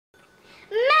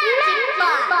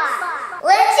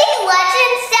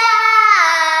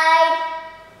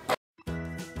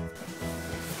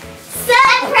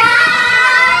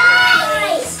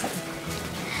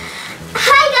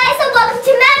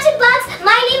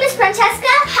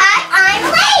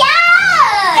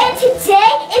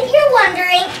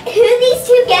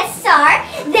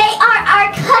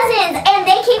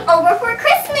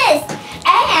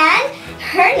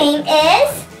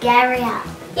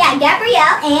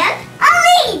and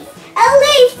Elise!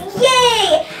 Elise,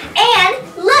 yay! And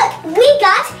look, we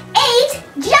got 8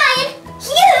 giant,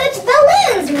 huge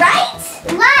balloons, right?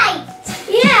 Right.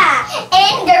 Yeah.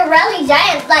 And they're really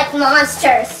giant, like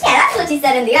monsters. Yeah, that's what you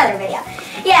said in the other video.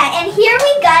 Yeah, and here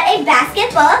we got a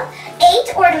basket full of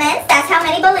 8 ornaments. That's how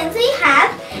many balloons we have.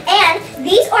 And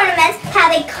these ornaments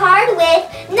have a card with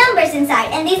numbers inside.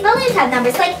 And these balloons have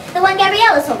numbers, like the one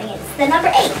Gabrielle is holding. It's the number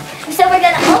 8. So we're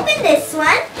going to open this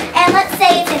one, and let's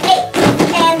say it's an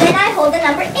 8. And then I hold the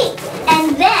number 8.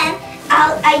 And then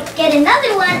I get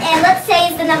another one, and let's say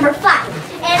it's the number 5.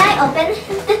 And I open,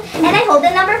 and I hold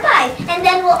the number 5. And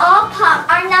then we'll all pop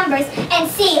our numbers and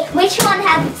see which one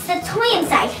has the toy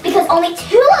inside. Because only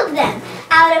 2 of them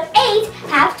out of 8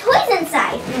 have toys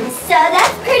inside. So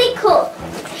that's pretty cool.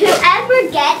 Whoever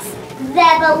gets the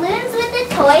balloons with the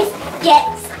toys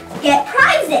get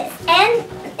prizes. And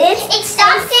It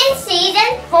starts in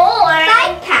season 4.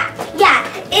 5-pack. Yeah,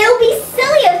 it'll be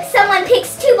silly if someone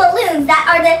picks 2 balloons that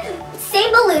are the same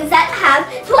balloons that have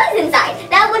toys inside.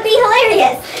 That would be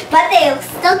hilarious. But they'll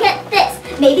still get this.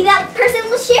 Maybe that person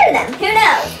will share them. Who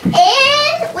knows?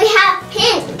 And we have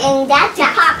pins, and that's to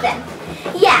pop them.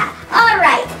 Yeah. All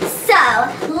right. So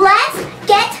let's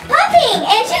get popping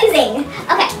and choosing.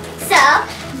 Okay. So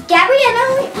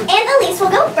Gabrielle and Elise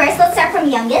will go first. Let's start from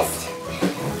youngest.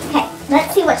 Okay.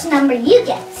 Let's see which number you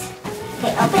get.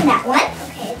 Okay. Open that one.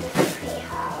 Okay, this is pretty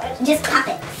hard. Just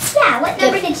pop it. Yeah. What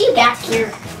number did you get?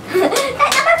 Here.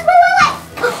 That number.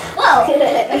 Whoa.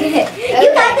 Okay.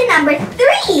 You got the number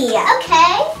 3.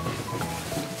 Okay.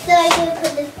 So you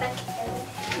put this back in.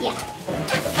 Yeah.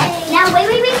 Okay. Now wait.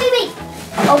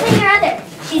 Open your other.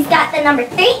 She's got the number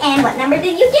 3, and what number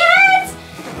did you get?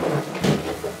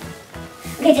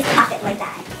 Okay, just pop it like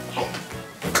that. Okay.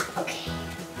 Okay.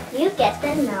 You get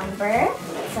the number.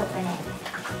 Let's open it.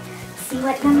 See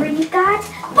what number you got?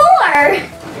 4.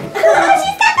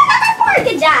 She's got the number 4.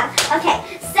 Good job.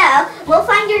 Okay. So we'll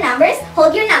find your numbers.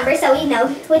 Hold your numbers so we know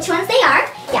which ones they are.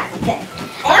 Yeah. Good.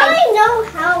 I don't know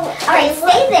how. All right.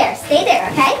 Stay there. Stay there.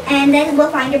 Okay. And then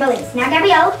we'll find your balloons. Now,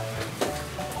 Gabrielle.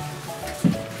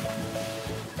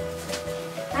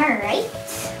 All right.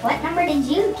 What number did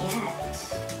you get?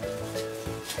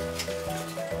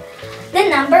 The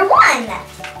number 1.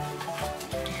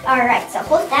 All right. So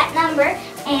hold that number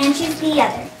and choose the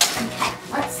other. Okay.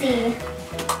 Let's see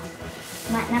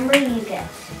what number you get.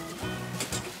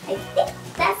 I think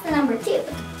that's the number 2.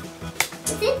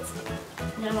 Is it?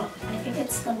 No, I think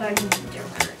it's the numbers.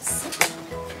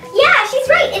 Yeah, she's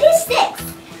right. It is 6.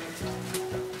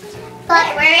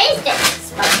 But where is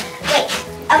this? Wait.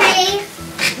 Okay.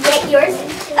 Get yours.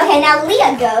 Okay, now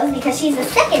Leah goes because she's the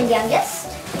second youngest.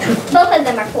 Both of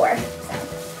them are 4. So.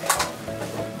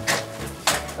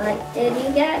 What did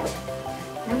you get?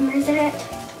 Numbers it.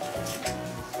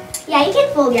 Yeah, you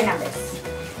can fold your numbers.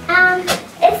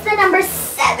 It's the number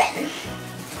 7.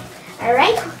 All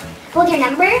right. Hold your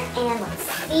number and let's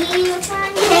see which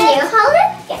one you Can you hold it?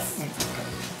 Yes.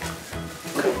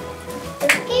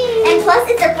 Okay. And plus,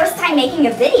 it's their first time making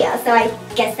a video, so I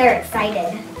guess they're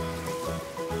excited.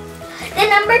 The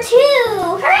number 2.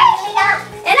 Hooray, Leah!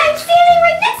 And I'm standing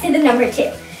right next to the number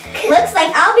 2. Looks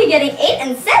like I'll be getting 8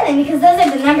 and 7 because those are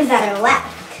the numbers that are left.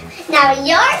 Now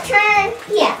your turn.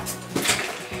 Yeah.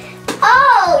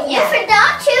 Oh, you Yeah.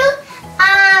 forgot to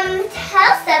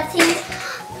tell something.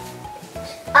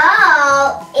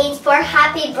 Oh, it's for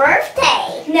happy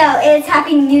birthday. No, it's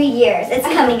Happy New Year's. It's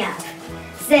coming up.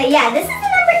 So yeah, this is the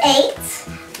number 8.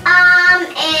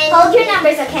 And Hold your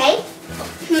numbers, okay?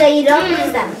 So you don't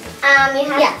lose them. you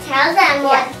have to tell them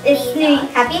what It's these are.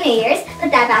 Happy New Year's.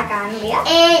 Put that back on, Leah.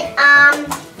 And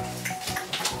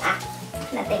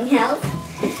Nothing else.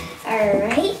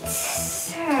 Alright,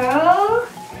 so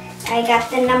I got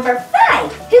the number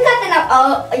 5. Who got the number?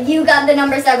 Oh, you got the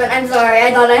number 7. I'm sorry,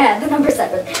 I thought I had the number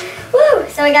 7. Woo!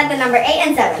 So I got the number 8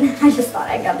 and 7. I just thought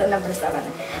I got the number 7.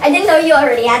 I didn't know you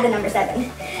already had the number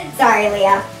 7. Sorry,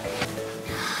 Leah.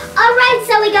 Alright,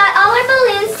 so we got all our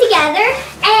balloons together,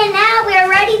 and now we're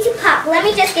ready to pop. Let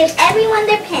me just give everyone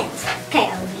their pins. Okay,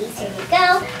 Elise, here you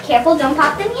go. Careful, don't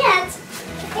pop them yet.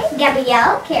 Okay,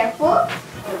 Gabrielle, careful.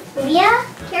 Leah,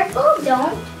 careful,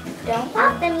 don't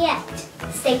pop them yet.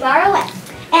 Stay far away.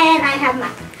 And I have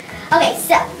mine. Okay,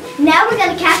 so now we're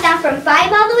going to count down from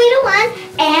 5 all the way to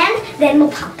 1, and then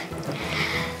we'll pop.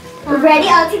 We're ready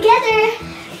all together.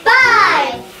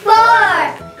 5, 4,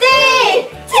 3,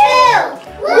 2,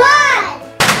 1.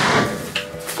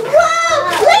 Whoa!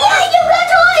 Leah, you got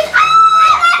toys! I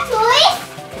got toys!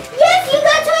 Yes, you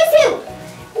got toys too!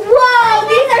 Whoa,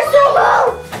 these are so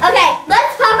cool! Okay,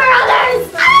 let's pop our others!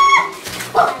 Ah!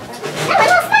 Oh, I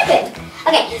lost my pin.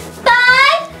 Okay,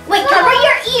 5. Wait, cover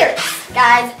your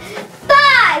guys.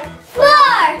 5, 4,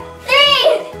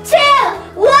 3, 2,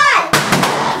 1.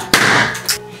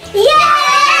 Yeah!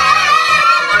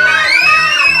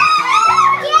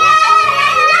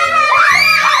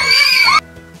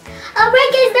 Alright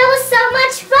guys, that was so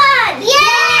much fun! Yay!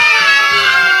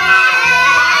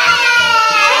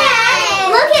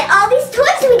 Look at all these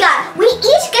toys we got. We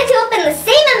each get to open the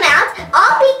same amount,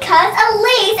 all because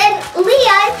Elise and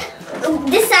Leah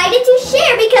decided to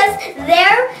share because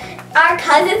they're our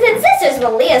cousins and sisters.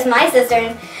 Well, Leah's my sister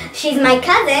and she's my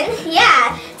cousin.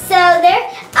 Yeah. So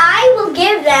I will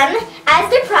give them as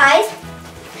their prize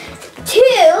 2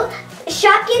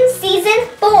 Shopkins Season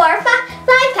 4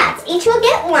 5-packs. Each will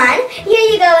get 1.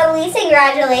 Here you go, Elise.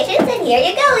 Congratulations. And here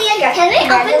you go, Leah. Can I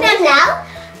open them now?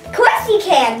 Of course you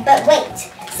can, but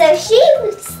wait. So she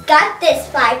got this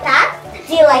 5-pack.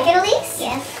 Do you like it, Elise?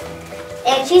 Yes.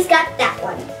 And she's got that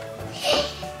one.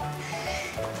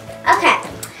 Okay.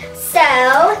 So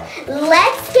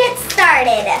let's get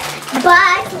started.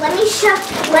 But let me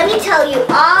tell you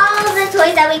all the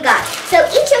toys that we got. So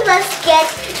each of us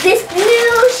gets this new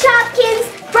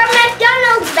Shopkins from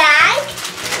McDonald's bag.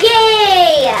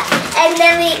 Yay! And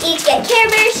then we each get Care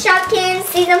Bears, Shopkins,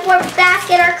 Season 4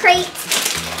 basket or crate,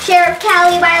 Sheriff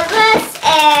Callie Wild West,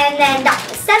 and then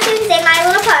McStuffins and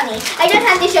My Little Pony. I don't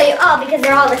have to show you all because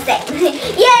they're all the same.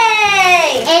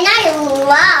 Yay! And I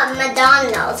love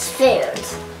McDonald's food.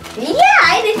 Yeah,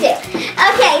 I do too.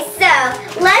 Okay, so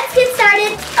let's get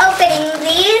started opening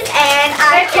these, and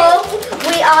I hope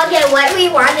we all get what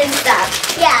we want and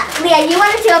stuff. Yeah, Leah, you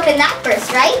wanted to open that first,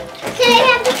 right? Can I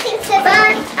have the scissors?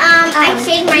 I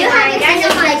changed my mind. I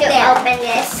don't want to open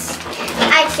this.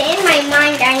 I changed my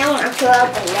mind. I don't want to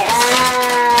open this.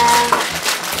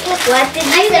 What did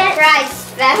you get?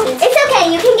 It's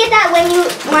okay. You can get that when you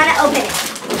want to open it.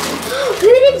 Who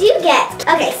did you get?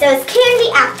 Okay, so it's candy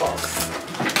apples.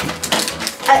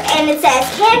 And it says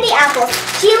candy apples.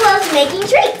 She loves making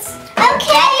treats.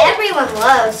 Okay. That everyone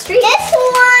loves treats. This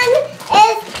one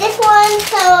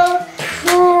so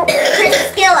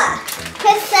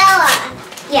Priscilla.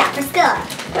 Yeah, Priscilla.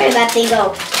 Where did they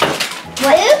go?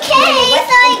 What? Okay,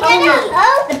 so I'm gonna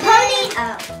the pony.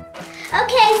 Oh.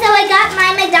 Okay, so I got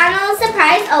my McDonald's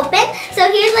surprise open. So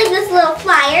here's like this little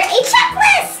flyer, a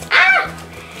checklist.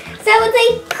 So it's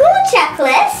a cool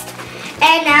checklist.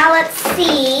 And now let's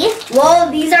see. Whoa,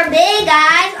 these are big,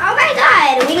 guys. Oh my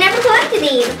God, we never collected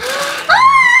these.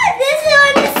 Oh, this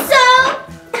one is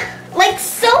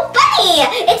so funny.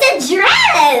 It's a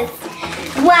dress.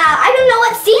 Wow, I don't know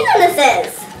what season this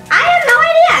is. I have no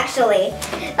idea, actually.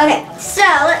 Okay, so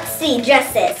let's see,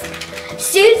 dresses.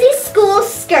 Susie's school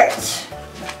skirt.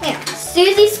 Yeah,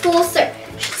 Susie's school skirt.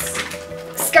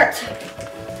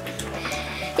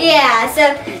 Yeah,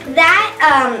 so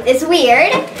that is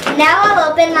weird. Now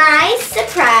I'll open my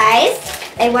surprise.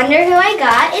 I wonder who I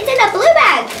got. It's in a blue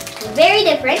bag. Very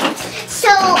different. So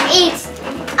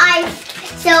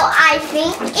I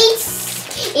think it's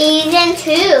season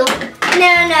 2.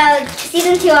 No,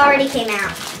 season 2 already came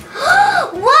out.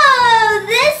 Whoa,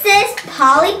 this is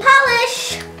Polly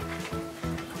Polish.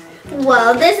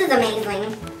 Whoa, this is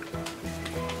amazing.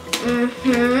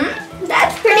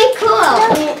 That's pretty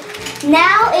cool.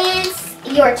 Now it's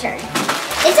your turn.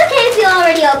 It's okay if you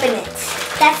already open it.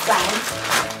 That's fine.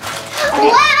 Okay.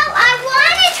 Wow, I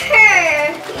wanted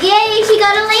her. Yay, she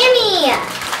got a Lammy.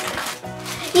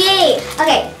 Yay.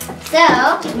 Okay, so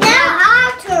Now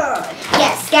our turn.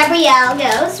 yes, Gabrielle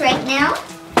goes right now.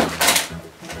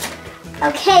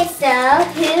 Okay, so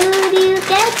who do you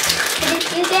get? Who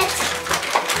did you get?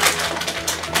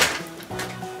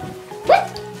 Who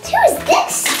is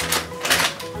this?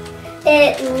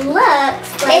 It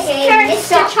looks like a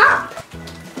Mr. Chomp.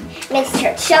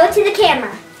 Mr. Show it to the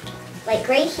camera. Like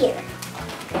right here.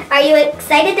 Are you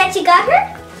excited that you got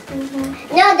her?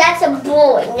 No, that's a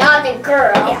boy, not a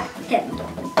girl. Yeah, him.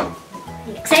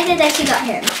 Excited that you got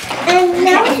him. And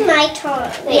now it's my turn.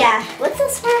 Wait. Yeah. What's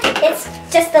this for? It's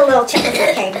just a little chicken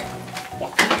thing.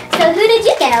 Yeah. So who did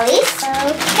you get, Elise?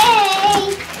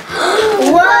 Okay.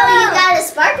 Whoa, you got a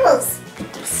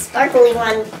sparkly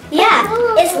one. Yeah,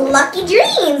 it's Lucky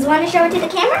Dreams. Want to show it to the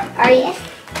camera? Are you?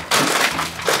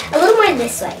 A little more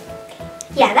this way.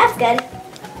 Yeah, that's good.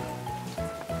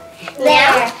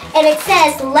 There. And it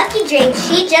says Lucky Dreams.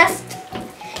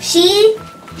 She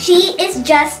is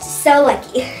just so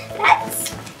lucky.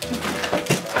 That's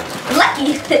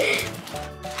lucky.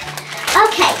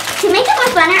 Okay, to make it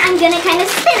more funner, I'm gonna kind of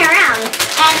spin around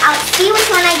and I'll see which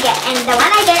one I get. And the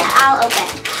one I get, I'll open.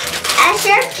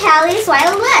 Sheriff Callie's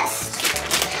Wild West.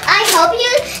 I hope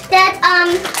you that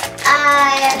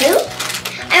Who?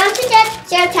 I want to get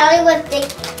Sheriff Callie with the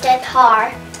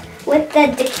guitar. with the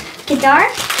guitar.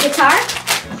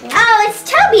 Oh, it's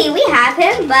Toby. We have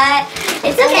him, but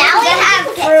it's okay. Now we have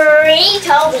 3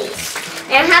 Tobys.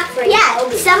 And I have 3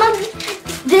 Tobys. Some of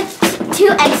the 2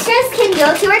 extras can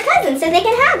go to our cousins so they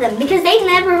can have them because they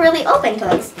never really open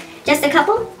toys. Just a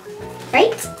couple,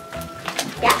 right?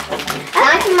 Yeah.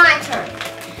 Now it's my turn.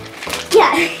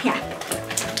 Yeah.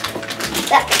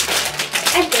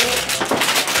 I think.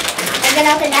 I'm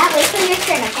gonna open that. Wait for your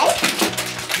turn, okay?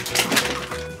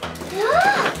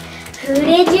 Who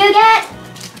did you get?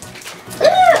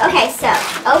 Ooh, okay, so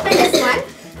open this one.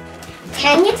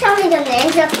 Can you tell me the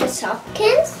names of the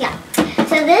Shopkins? Yeah.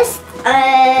 So this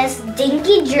is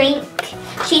Dinky Drink.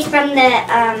 She's from the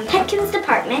Petkins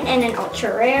department and an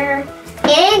ultra rare. I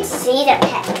didn't see the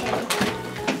Petkin.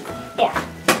 Yeah.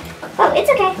 Oh, it's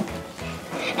okay.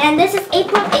 And this is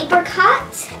April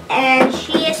Apricot, and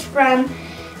she is from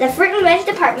the fruit and veg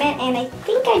department. And I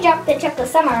think I dropped the chocolate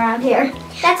somewhere around here.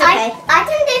 That's okay. I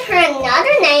can give her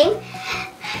another name.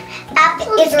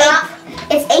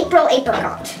 It's April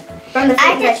Apricot from the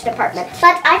fruit and veg department.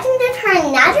 But I can give her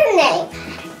another name.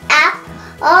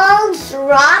 Apple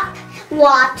Drop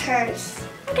Waters.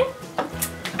 Okay.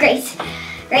 Great.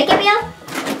 Right, Gabrielle?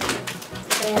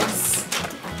 Yes.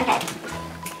 Okay.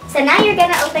 So now you're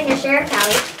gonna open your share of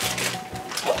Callie.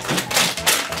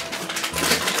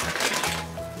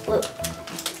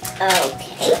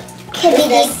 Okay.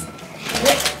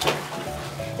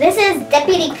 This is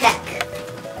Deputy Peck.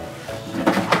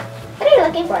 What are you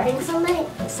looking for? I think something.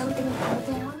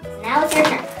 Now it's your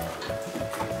turn.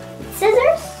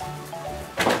 Scissors.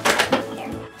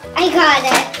 Here. I got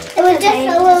it. It was just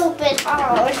a little bit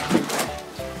hard.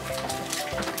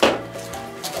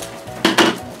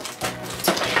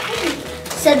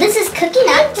 So this is Cookie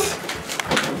Nut.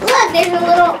 Look, there's a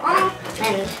little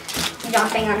almond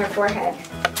dropping on her forehead.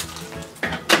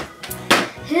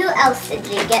 Who else did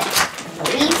you get?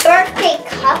 Elise? Birthday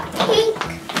cupcake.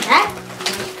 That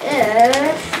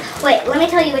is... Wait, let me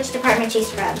tell you which department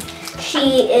she's from.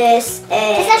 She is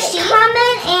a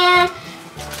common and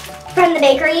from the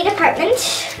bakery department.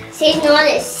 She's not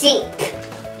a sheep.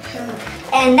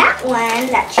 And that one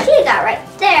that she got right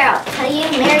there, I'll tell you,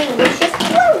 Merry Wishes.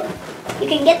 Woo! You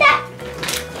can get that?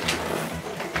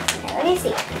 Okay, let me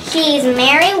see. She's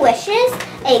Merry Wishes,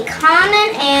 a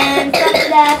common and from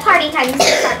the Party Times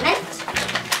department.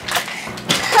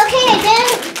 Okay, I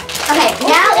did. Okay,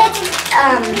 now it's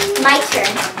my turn.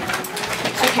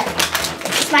 Okay,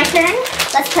 it's my turn.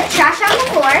 Let's put trash on the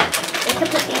floor. We can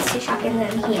put these 2 Shopkins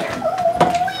in here.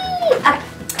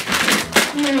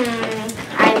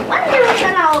 I wonder which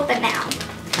one I'll open now.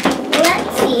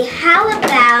 Let's see. How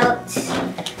about?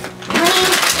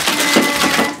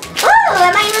 Oh,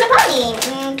 am I in a pony?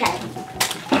 Okay.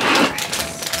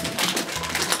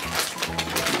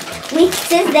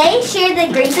 Since they share the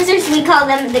green scissors, we call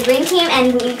them the green team,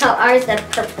 and we call ours the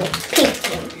pink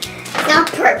team.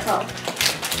 Not purple.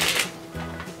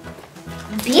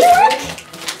 Beetle?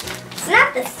 It's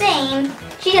not the same.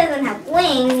 She doesn't have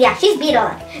wings. Yeah, she's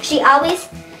Beetle.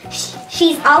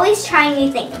 She's always trying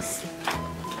new things.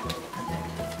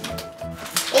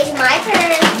 It's my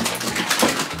turn.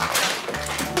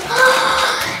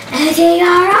 A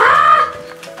tiara!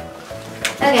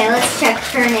 Okay, let's check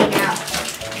her name out.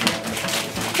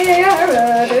 This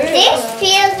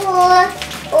feels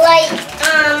like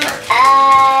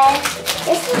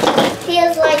this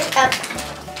feels like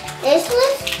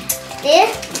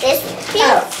this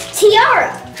feels Tiara.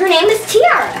 Her name is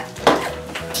Tiara.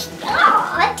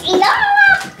 Tiara.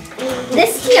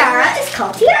 This tiara is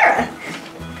called Tiara.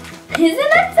 Isn't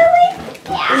that silly?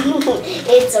 Yeah.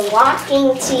 It's a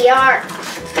walking tiara.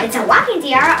 It's a walking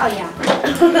tiara? Oh yeah.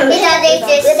 Because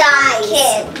it's a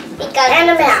kid. And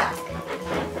a mouth.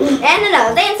 And a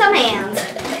nose and some hands.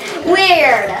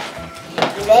 Weird.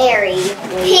 Very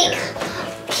weird.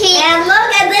 And look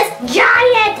at this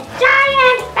giant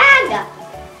bag.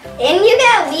 In you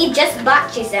go. We just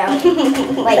bought you some.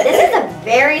 Wait, this is a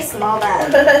very small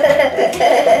bag.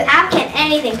 How can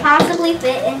anything possibly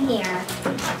fit in here?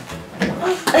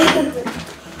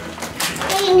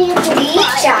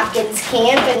 These Shopkins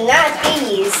can, but not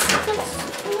these.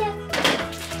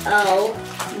 Oh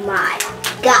my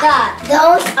God.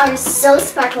 Those are so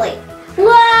sparkly.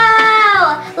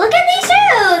 Wow! Look at these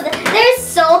shoes. They're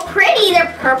so pretty.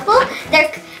 They're purple.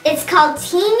 It's called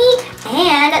Teeny,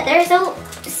 and they're so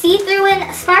see-through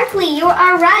and sparkly. You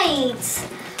are right.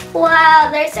 Wow,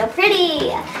 they're so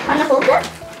pretty. Wanna hold them?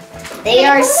 They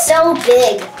are so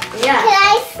big. Yeah. Can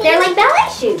I see? They're like ballet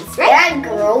shoes, right? They're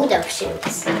grown-up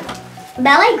shoes.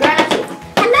 Ballet grown-up shoes.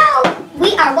 Hello!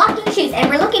 We are walking shoes, and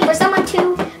we're looking for someone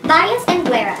to buy us and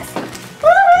wear us.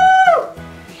 Woohoo!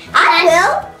 I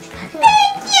will.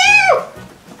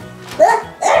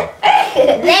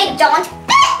 don't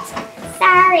fit.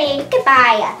 Sorry.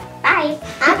 Goodbye. Bye.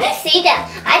 I can see them.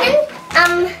 I can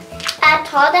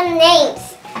call them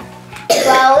names.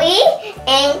 Chloe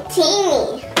and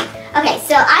Teeny. Okay,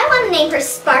 so I want to name her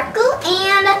Sparkle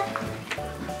and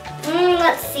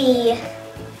let's see,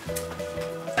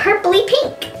 Purpley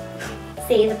Pink.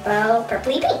 See the bow,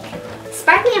 Purpley Pink.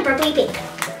 Sparkly and Purpley Pink.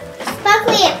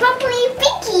 Sparkly and Purpley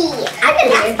Pinky. I'm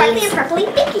gonna wear Sparkly and Purpley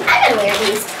Pinky. I'm gonna wear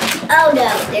these. Oh no,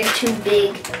 they're too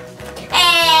big.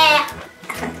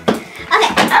 Okay,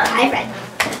 oh, hi Fred.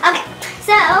 Okay,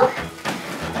 so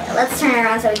let's turn it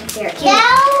around so we can see her cute.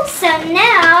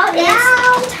 Now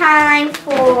it's time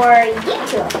for you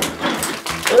to open.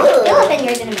 Ooh. You'll open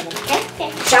yours in a minute, okay?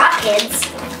 Shopkins.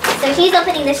 So he's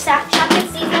opening the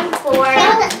Shopkins season 4.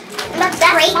 That's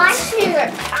great.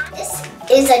 This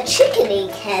is a chicken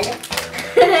egg head.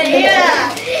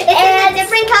 Yeah. It's in a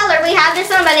different color. We have this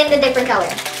one, but in a different color.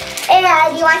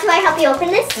 And you want to help you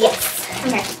open this? Yes.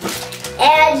 Okay.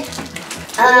 And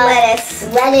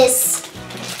lettuce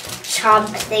chomp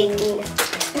thing.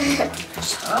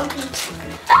 Oh,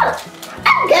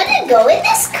 I'm gonna go in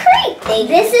this crate thing.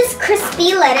 This is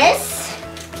crispy lettuce.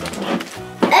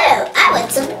 Oh, I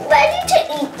want somebody to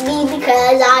eat me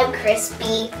because I'm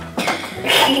crispy.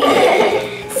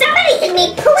 Somebody eat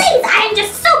me, please. I am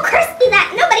just so crispy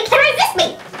that nobody can resist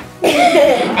me.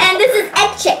 And this is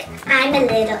egg chick. I'm a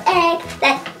little egg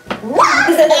that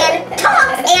walks and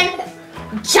talks and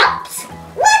jumps.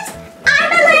 What?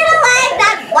 I'm a little egg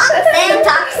that walks and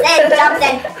talks and jumps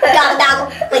and gobble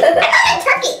gobble. Wait, I'm not a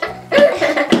turkey.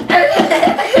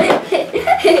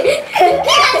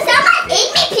 Peanuts, someone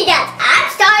eat me, Peanuts. I'm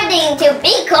starting to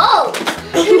be cold.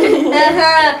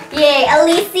 Yay,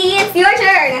 Elise, it's your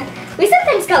turn. We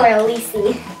sometimes call her Elise.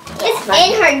 It's fun.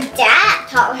 And her dad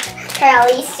called her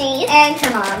Elise. And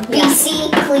her mom.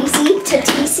 BC, Glitzi, to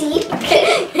TC.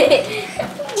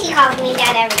 She calls me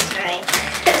that every time.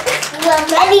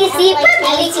 Elise,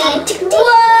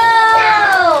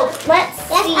 whoa! Let's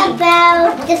see.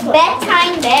 About this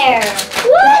Bedtime Bear.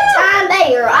 Bedtime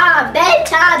Bear. I'm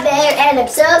Bedtime Bear and I'm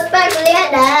so sparkly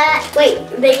at night. Wait,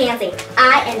 they can't sing.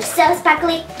 I am so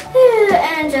sparkly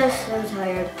and just so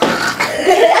tired.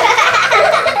 Hey,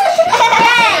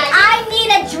 I need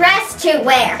a dress to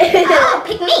wear. Oh,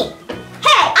 pick me.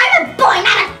 Hey, I'm a boy,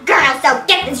 not a girl, so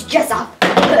get this dress off.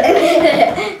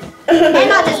 And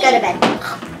I'll just go to bed.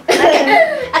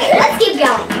 Okay, let's keep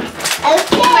going.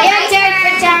 Okay. Your turn,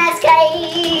 Francesca.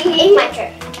 It's my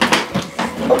turn.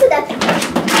 Open that thing.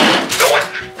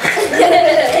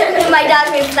 My dog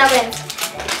makes McStuffins.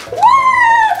 Whoa!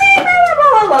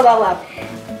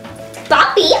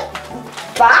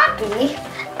 Boppy.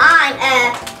 I'm a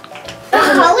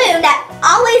balloon that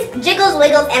always jiggles,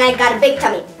 wiggles, and I've got a big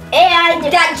tummy. And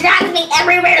that drags me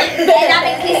everywhere, and that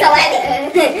makes me so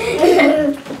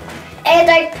heavy. And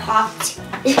I popped.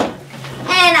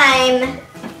 And I'm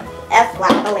a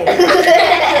flat balloon.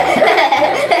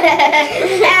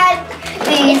 And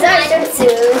these are some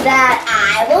shoes that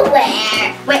I will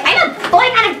wear. Wait, I'm a boy,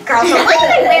 not a girl, so why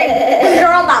am I wearing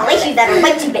girl ballet shoes that are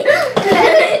way too big?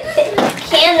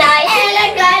 Can I? And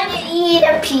I'm gonna eat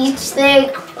a peach thing.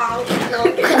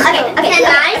 Okay,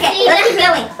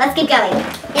 let's keep going.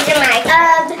 Is it my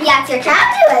Yeah, it's your turn.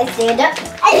 How do I stand up?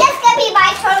 And that's gonna be my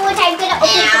turn, which I'm gonna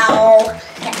open. Ow.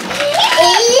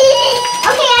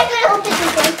 Okay, I'm gonna open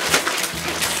this one.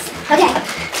 Okay.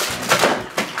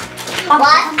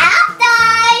 What's up,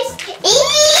 guys?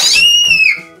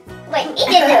 Wait, it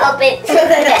didn't open. I'm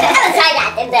gonna try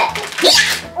that in the.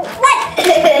 What?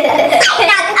 I'm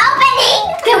not opening.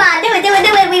 Come on, do it.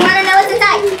 We want to know what's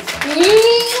inside.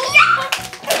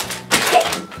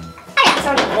 I got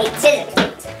so many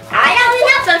scissors. I don't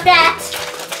enough of that.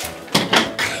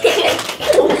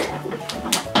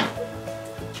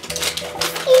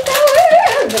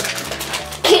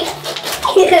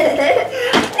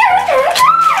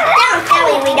 Don't tell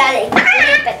me we got it.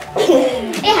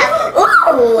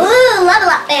 Ooh, level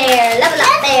up there. I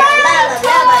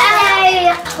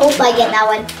hope I get that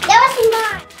one. That was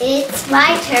mine. It's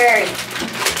my turn.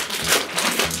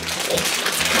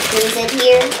 Freeze it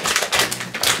here.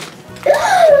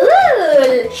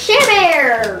 Ooh, Share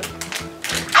Bear.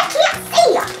 I can't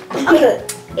see ya.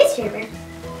 It's Share Bear.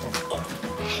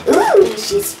 Ooh,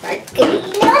 she's sparkly.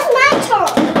 That was my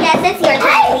turn. Yes, it's your turn.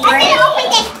 I'm gonna open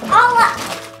this all up.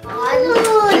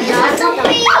 Ooh, not so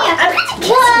pretty.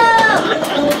 Whoa!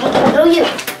 Oh, you.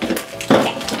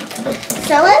 Okay.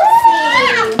 So let's see.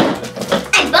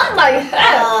 I bumped my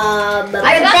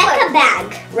Rebecca bag.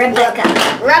 Rebecca.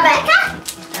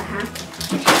 Uh-huh.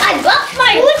 I bumped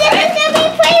my This is the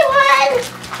play one.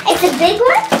 It's a big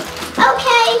one?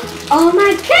 Okay. Oh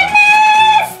my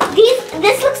goodness!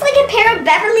 This looks like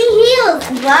Beverly Hills,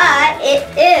 but it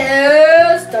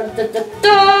is. Dun, dun, dun,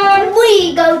 dun.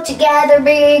 We go together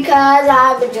because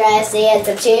I'm a dress and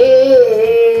some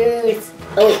shoes.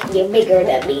 Oh, wait, you're bigger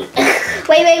than me.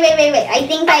 Wait. I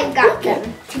think I've got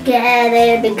them.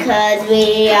 Together because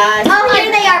we are. Oh, here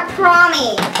they are,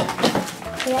 Promi.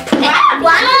 One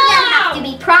of them has to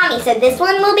be Promi, so this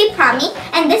one will be Promi,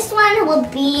 and this one will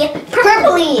be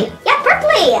Purpley. Yeah,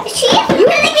 Purpley. You're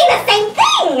thinking the same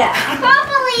thing.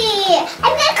 Purpley.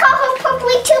 I'm gonna call her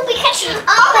Purpley too because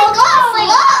oh my gosh,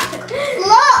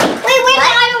 look. Wait, where's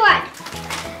the other one?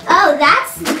 Oh,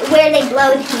 that's where they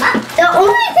blowed him up. The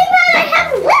only thing that I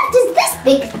have left is this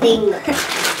big thing.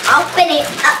 Open it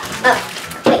up.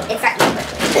 Wait, it's not open.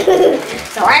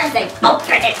 So I'm saying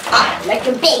open it up like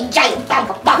a big giant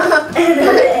bubble.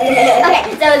 Okay,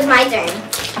 so it's my turn.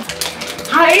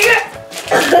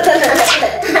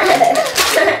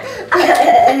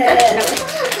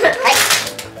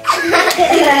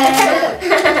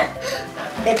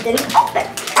 It didn't open.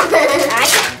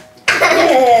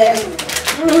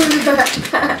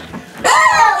 Oh,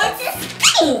 it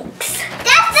stinks.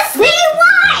 That's the sweet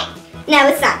one. No,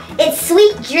 it's not. It's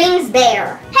Sweet Dreams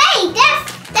Bear. Hey,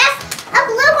 that's a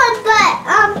blue one, but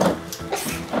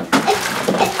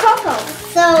it's purple.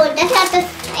 So that's not the.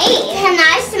 Hey, can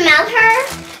I smell her?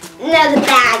 No, the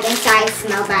bag inside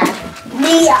smells bad.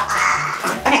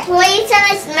 Okay. Wait till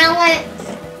I smell it.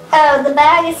 Oh, the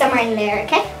bag is somewhere in there,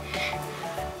 okay?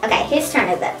 Okay, whose turn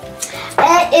is it?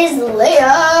 It is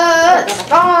Leah.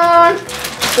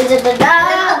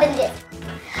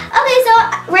 Okay, so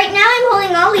right now I'm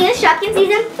holding all Leah's Shopkins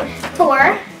season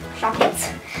 4 Shopkins.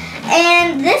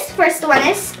 And this first one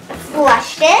is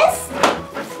Flushes.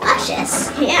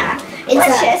 Flushes. Yeah,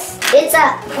 It's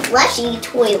a fleshy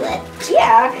toilet.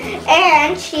 Yeah,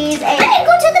 and she's a... I didn't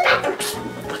go to the bathroom.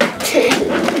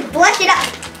 Flush it up.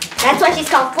 That's why she's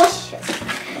called Flushes.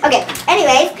 Okay,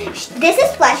 anyways, this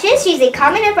is Flushes. She's a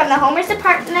commenter from the Homer's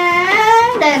department.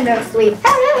 And the sweet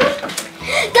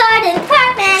garden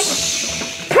department.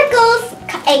 Prickles,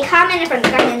 a commenter from the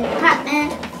garden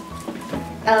department.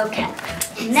 Okay.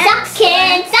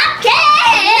 Shopkins.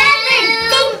 Another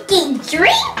stinky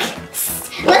drink.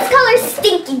 Let's call her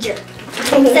Stinky Drink.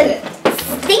 So,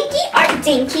 Stinky or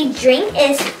Dinky Drink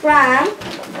is from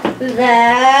the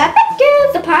Pet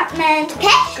Girls department.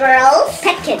 Pet Girls.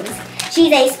 Petkins.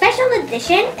 She's a special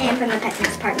edition and from the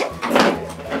Petkins department.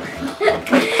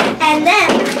 And then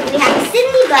we have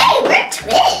Cindy Bun. Hey, we're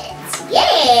twins.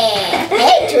 Yeah.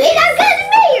 Hey, twin, I'm gonna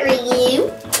marry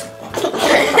you.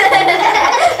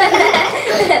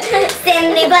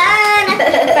 Cindy Bun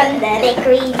from the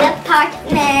bakery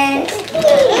department.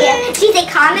 Yeah. She's a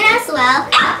common as well.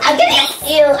 I'm gonna eat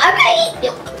you.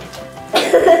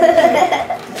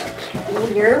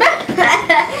 Weird.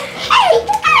 Hey,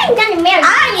 I'm gonna marry you. I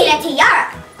need a tiara.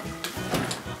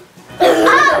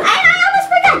 Oh, and I almost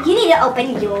forgot. You need to open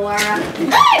your...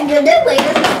 I'm gonna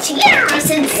wear the tiara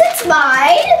since it's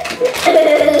mine.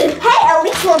 Hey,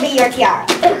 Elise will be your tiara.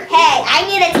 Hey, I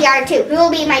need a tiara too. Who will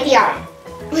be my tiara?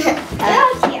 I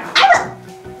will.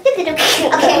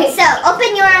 Okay, so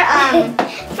open your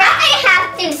First I have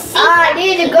to see. I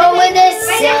need to go with this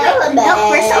silver bag. No,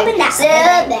 first open that.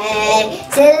 Silver bag.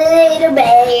 Silver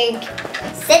bag.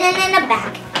 Sitting in a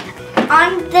bag on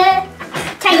the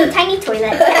tiny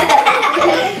toilet.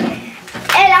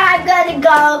 And I'm gonna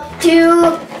go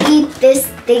to eat this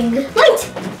thing.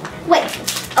 Wait.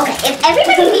 Okay, if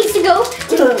everybody needs to go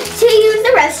to use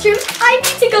the restroom, I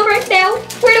need to go right now.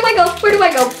 Where do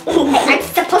I go? Hey, I'm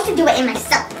supposed to do it in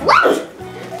myself. What?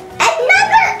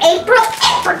 Another April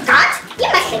apricot? You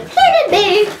must have hated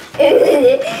me.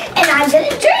 And I'm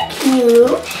gonna drink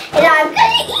you. And I'm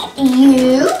gonna eat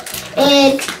you.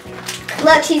 And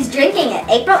look, she's drinking it.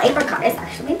 April apricot is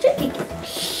actually drinking it.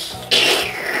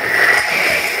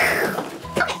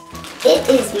 It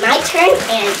is my turn,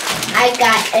 and I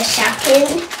got a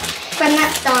Shopkins From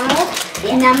McDonald's,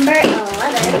 number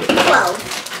 12.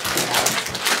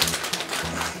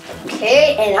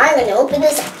 Okay, and I'm gonna open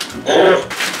this up.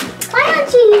 Why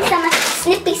don't you use some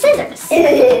snippy scissors? The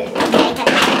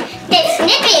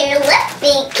snippy,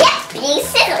 lippy, cappy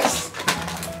scissors.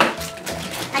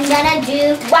 I'm gonna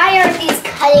do... Why aren't these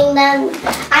cutting them?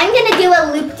 I'm gonna do a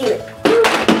loop-de-loop.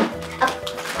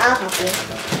 I'll help you.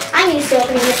 I'm used to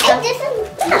opening this stuff.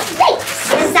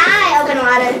 Because I open a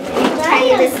lot of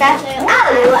tiny this stuff.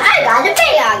 Oh, I got a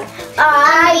bag.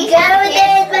 I got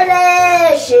it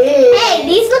delicious. Hey,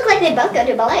 these look like they both go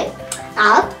to ballet.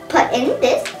 I'll put in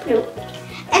this fruit,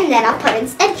 and then I'll put in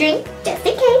a drink, just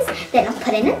in case. Then I'll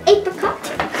put in an apricot.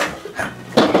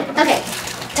 Okay.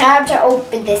 Time to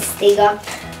open this thing up.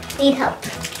 Need help.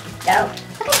 No.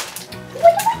 Okay.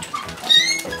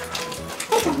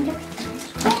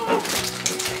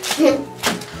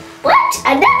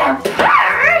 Another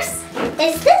purse.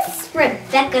 Is this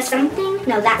Rebecca something?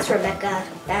 No, that's Rebecca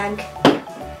bag.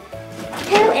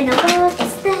 Who in the world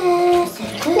is this?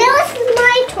 Now it's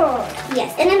my turn.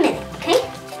 Yes, in a minute, okay?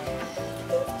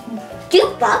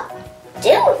 Dupa.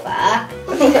 Dupa?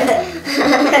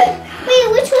 Wait,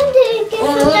 which one did you get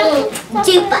from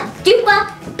Dupa. Dupa.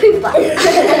 Poopa.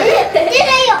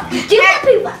 Dupa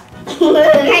Poopa.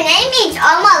 Her name is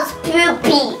almost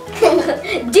Poopy.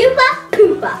 Dupa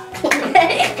Poopa.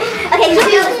 Okay,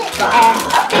 Dupa.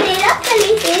 Open it up,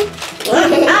 Elise.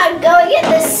 I'm going in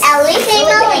this. Elise.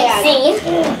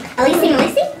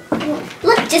 Elise.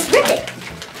 Look, just rip it.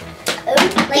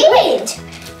 Wait.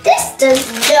 This does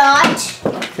not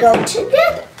go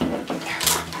together.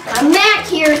 Come back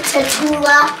here,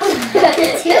 Tatula.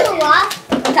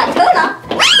 Tatula?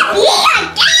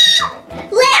 Yeah,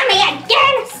 Lammy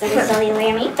again. Silly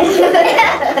Lammy. I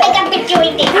got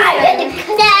between the eyes.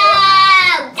 No,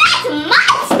 that's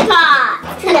my spot.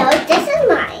 No, this is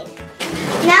mine.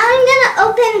 Now I'm gonna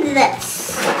open this.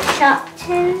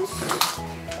 Shopkins.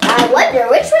 I wonder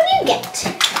which one you get.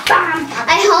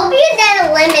 I hope you get a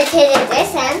limited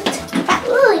edition.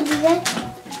 Ooh, you got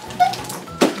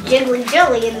Jiggly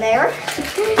jelly in there.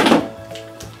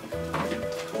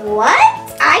 What?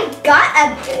 I got a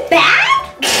bag?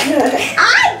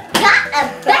 I got a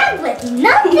bag with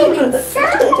nothing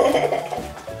inside.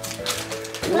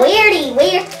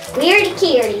 Weirdy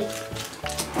cutie.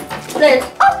 Let's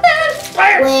open.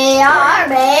 We are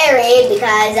married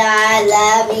because I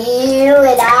love you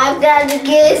and I'm gonna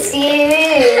kiss you.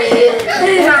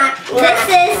 This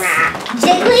is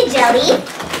Jiggly Jelly.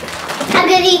 I'm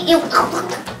gonna eat you.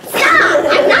 Stop!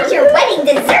 I'm not your wedding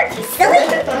dessert, you silly.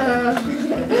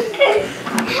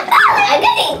 I'm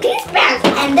gonna eat these bags.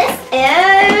 And this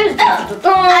is... I'm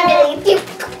gonna eat you.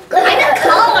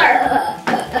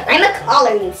 I'm a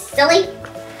collar, you silly.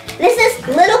 This is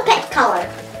Little Pet Collar.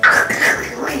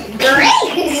 Great!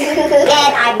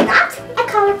 And I'm not a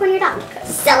collar for your dog,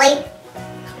 silly.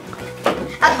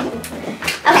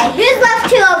 Okay, who's left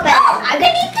to open? I'm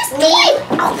gonna eat this meat.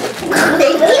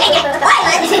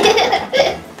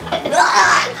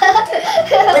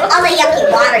 With all the yucky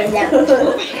water in them.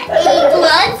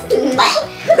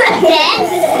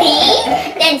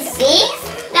 Then C,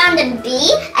 down to B,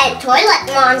 and toilet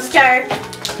monster.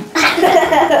 He's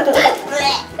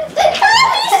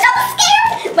so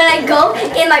scared. When I go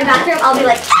in my bathroom, I'll be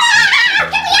like, ah,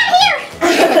 get me out here.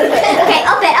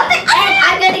 Okay, open. And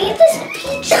I'm gonna eat this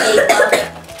peach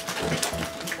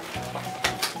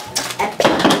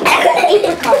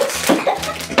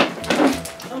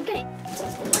Okay.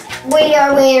 We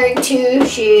are wearing two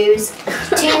shoes.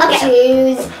 Two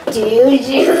shoes.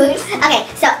 Okay,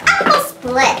 so apple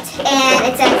split, and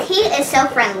it says he is so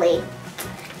friendly.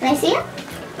 Can I see it?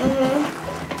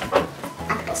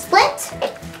 Apple split.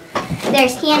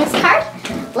 There's he and his card.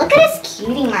 Look at his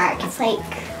cutie mark. It's like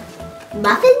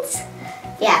muffins.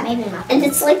 Yeah, maybe muffins. And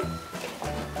it's like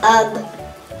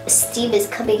Steve is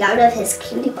coming out of his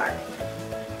cutie mark.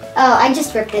 Oh, I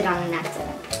just ripped it on an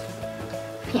accident.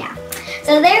 Yeah.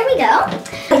 So there we go.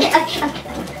 Okay.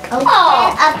 Open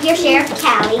up your share of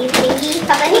Callie.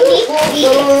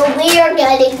 We are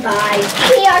getting by.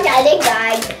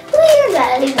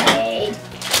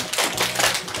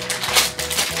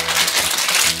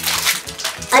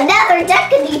 Another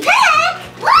deputy pack.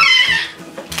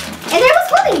 And there was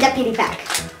holding deputy pack.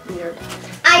 Weird.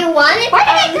 I wanted. Where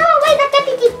did it go? Wait, that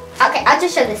deputy. Okay, I'll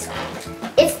just show this one.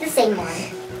 It's the same one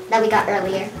that we got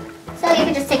earlier. So you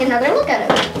can just take another look at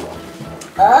it.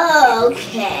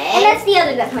 Okay. And that's the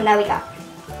other one that we got.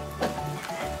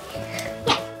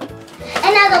 Yeah.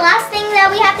 And now the last thing that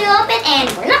we have to open,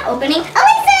 and we're not opening,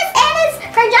 Elise's, and it's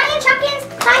her giant Shopkins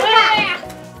Blind Bag.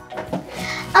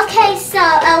 Okay, so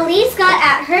Elise got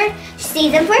at her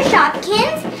season for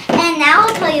Shopkins, and now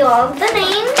I'll tell you all of the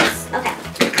names. Okay,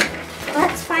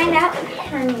 let's find out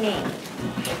her name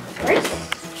first.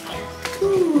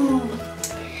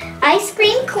 Ice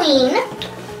Cream Queen.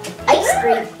 Ice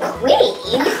cream queen?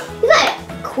 You got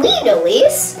a queen,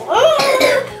 Elise.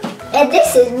 And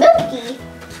this is Milky.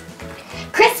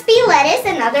 Crispy Lettuce,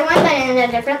 another one but in a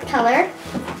different color.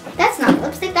 That's not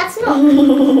lipstick, that's milk.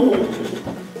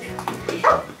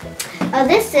 Oh,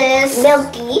 this is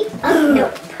Milky.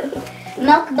 Nope.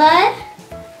 Milk Bud.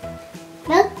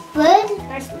 Milk Bud?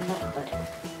 Where's Milk Bud?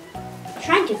 I'm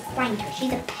trying to find her.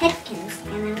 She's a Petkins.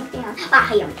 And I'm looking on. Ah,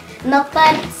 here. Milk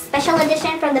Bud, special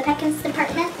edition from the Petkins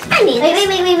department. I need Wait.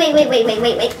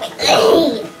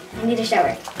 I need to show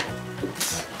her.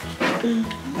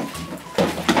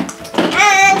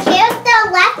 And here's the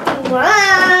left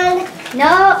one.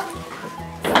 No.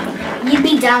 You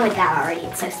be done with that already.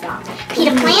 It's so strong.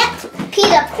 Pita plant.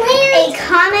 Pita plant. A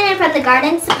comment from the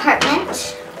gardens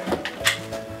department.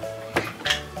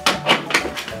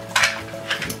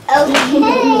 Okay.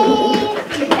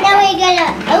 Now we're gonna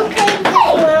open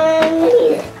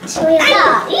this one.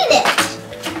 Eat it.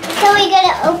 So we're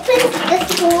gonna open this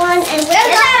one and we're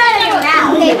gonna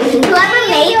Okay. Whoever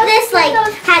made this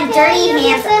had dirty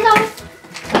hands.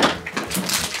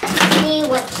 See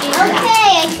what you got. Okay,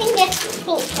 I think it's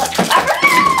pink.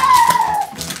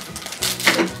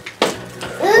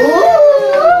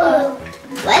 Ooh.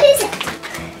 What is it?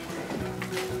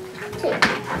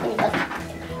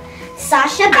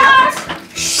 Sasha Belt.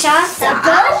 Sasha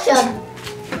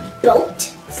Belt.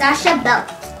 Sasha Belt.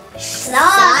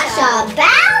 Sasha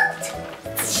Belt.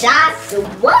 Sasha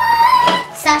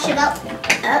what? Sasha Belt.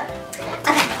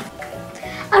 Okay.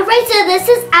 Alright, so this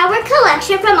is our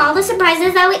collection from all the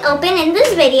surprises that we opened in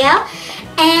this video.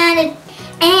 And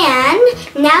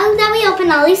now that we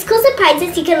opened all these cool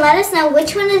surprises, you can let us know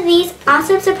which one of these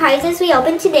awesome surprises we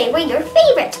opened today were your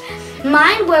favorite.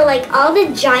 Mine were like all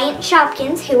the giant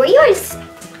Shopkins. Who were yours?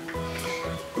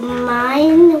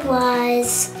 Mine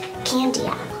was candy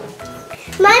apple.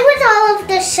 Mine was all of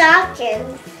the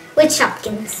Shopkins. Which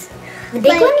Shopkins? The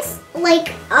big ones?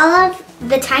 Like all of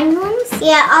The tiny ones?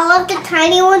 Yeah, all of the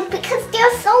tiny ones because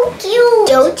they're so cute.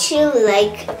 Don't you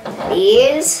like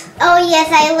these? Oh yes,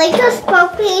 I like those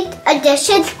puppy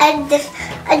editions and this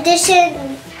edition.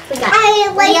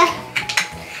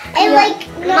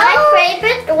 My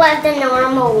favorite was the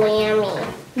normal whammy.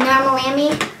 Normal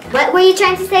whammy? What were you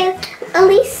trying to say,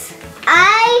 Elise?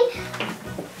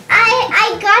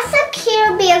 I got some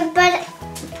Care Bears, but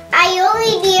I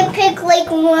only need to pick like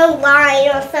one line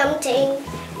or something.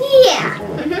 Yeah.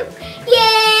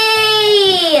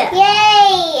 Yay!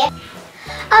 Yay!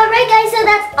 Alright guys, so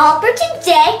that's all for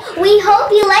today. We hope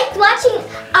you liked watching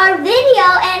our video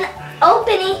and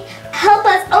help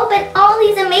us open all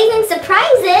these amazing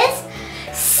surprises.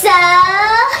 So,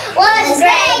 was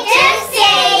great to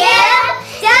see you.